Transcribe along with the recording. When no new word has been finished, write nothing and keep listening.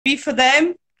be for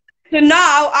them. So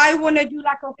now I want to do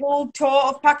like a whole tour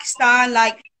of Pakistan,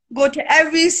 like go to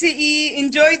every city,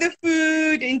 enjoy the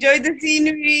food, enjoy the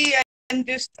scenery, and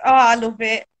just, oh, I love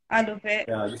it. I love it.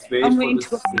 Yeah, just wait I'm for waiting to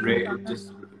this go. rain.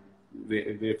 Just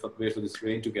wait for this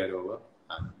rain to get over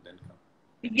and then come.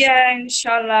 Yeah,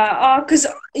 inshallah. Oh, because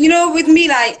with me,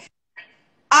 like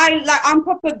I'm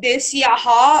proper desi at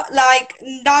heart. Like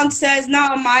downstairs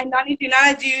now, my nanny do,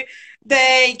 nana do,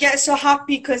 they get so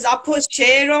happy because I put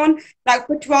share on, like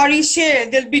Patwari share.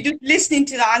 They'll be just listening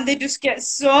to that and they just get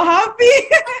so happy.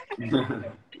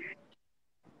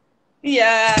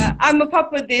 Yeah, I'm a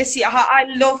proper desi at heart. I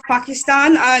love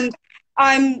Pakistan and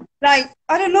I'm like,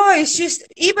 I don't know, it's just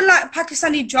even like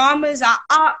Pakistani dramas, I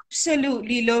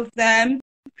absolutely love them.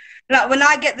 Like when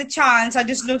I get the chance, I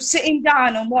just love sitting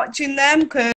down and watching them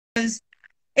because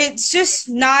it's just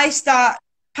nice that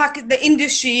the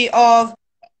industry of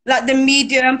like the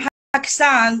media in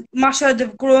Pakistan, mashallah,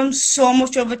 they've grown so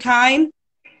much over time,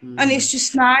 and it's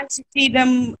just nice to see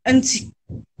them and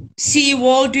see you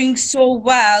all doing so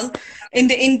well in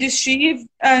the industry,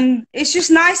 and it's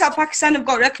just nice that Pakistan have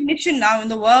got recognition now in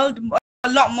the world a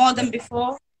lot more than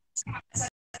before.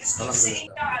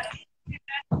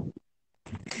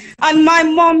 And my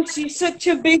mom, she's such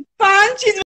a big fan.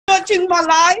 She's watching my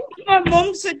live. My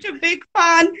mom's such a big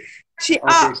fan. She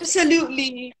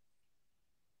absolutely.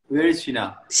 Where is she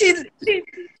now?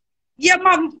 Yeah,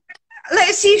 mom.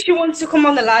 Let's see if she wants to come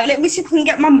on the live. Let me see if we can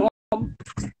get my mom.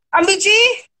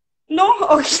 Amiji? No?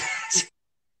 Oh,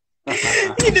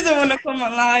 he doesn't want to come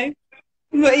on live.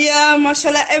 But yeah,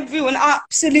 mashallah, everyone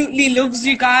absolutely loves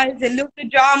you guys. They love the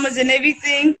dramas and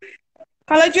everything.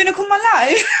 Hala, do you want to come on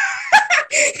live?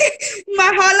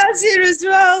 My Hala's here as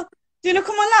well. Do you want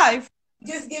to come on live?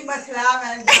 Just give my salam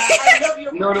and I love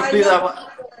you. No, please. I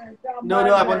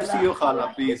want to see you,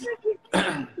 Khala, please.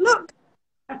 Look.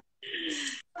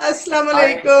 Assalamu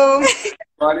alaikum.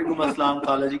 Walaikum assalam,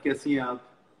 Khala ji, kaisi hain aap?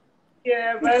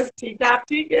 Yeah, bas theek aap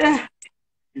theek hai?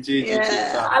 Ji,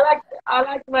 I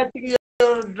like watching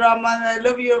your drama. I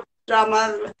love your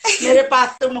drama. Mere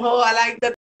paas tum ho. I like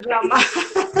the drama.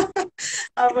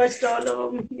 I watched all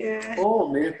of them. Yeah. Oh,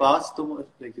 mere paas tum.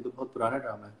 Like ये तो बहुत पुराना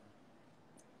drama है.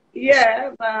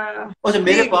 Yeah. अच्छा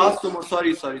मेरे पास तुम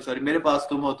sorry मेरे पास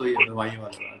तुम हो तो ये रुमाई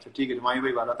वाला. अच्छा ठीक है रुमाई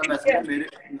वही वाला था. मैं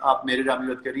समझा आप मेरे ड्रामे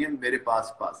की बात कर रही हैं मेरे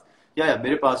पास. Yeah,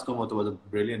 मेरे पास तुम हो तो was a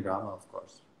brilliant drama, of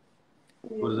course.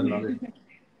 Wasn't love it.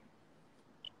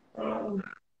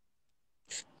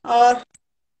 और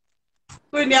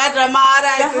कोई नया ड्रामा आ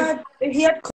रहा है? He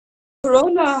had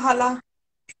corona, Hala.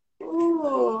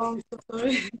 Oh, I'm so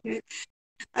sorry.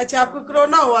 अच्छा आपको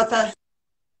कोरोना हुआ था?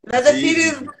 rather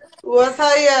serious हुआ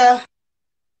था या?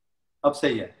 अब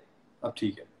सही है, अब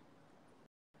ठीक है.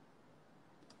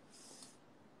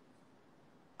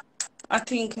 I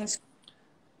think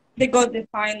they got the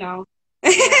fine now.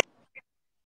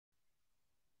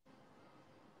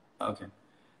 Okay,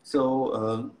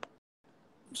 so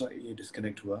sorry ये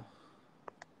disconnect हुआ.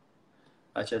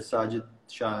 अच्छा साजिद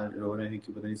शाह रो रहे हैं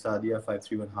कि पता नहीं सादिया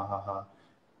 531 हा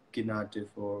किनाटे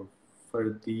for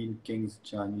फरदीन किंग्स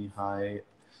जानी हाय.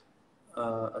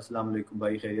 अस्सलाम वालेकुम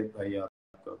भाई, खैरियत भाई?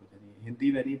 आपका पता नहीं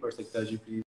हिंदी में नहीं पढ़ सकता जी,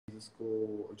 प्लीज इसको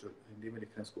जो हिंदी में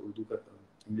लिखना है इसको उर्दू कर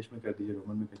इंग्लिश में कर दीजिए,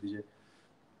 रोमन में कर दीजिए.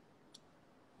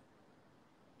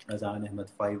 अजान अहमद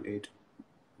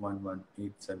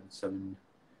 5811877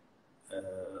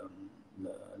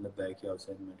 लब्बैक या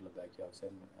हुसैन में लब्बैक या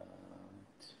हुसैन.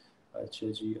 अच्छा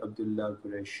जी अब्दुल्ला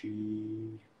कुरैशी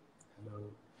हेलो,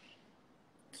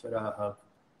 थोड़ा आप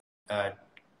ऐड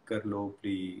कर लो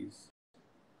प्लीज.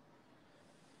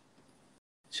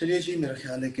 चलिए जी मेरा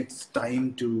ख्याल है कि it's time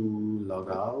to log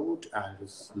out and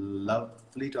it's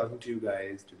lovely talking to you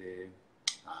guys today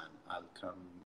and I'll come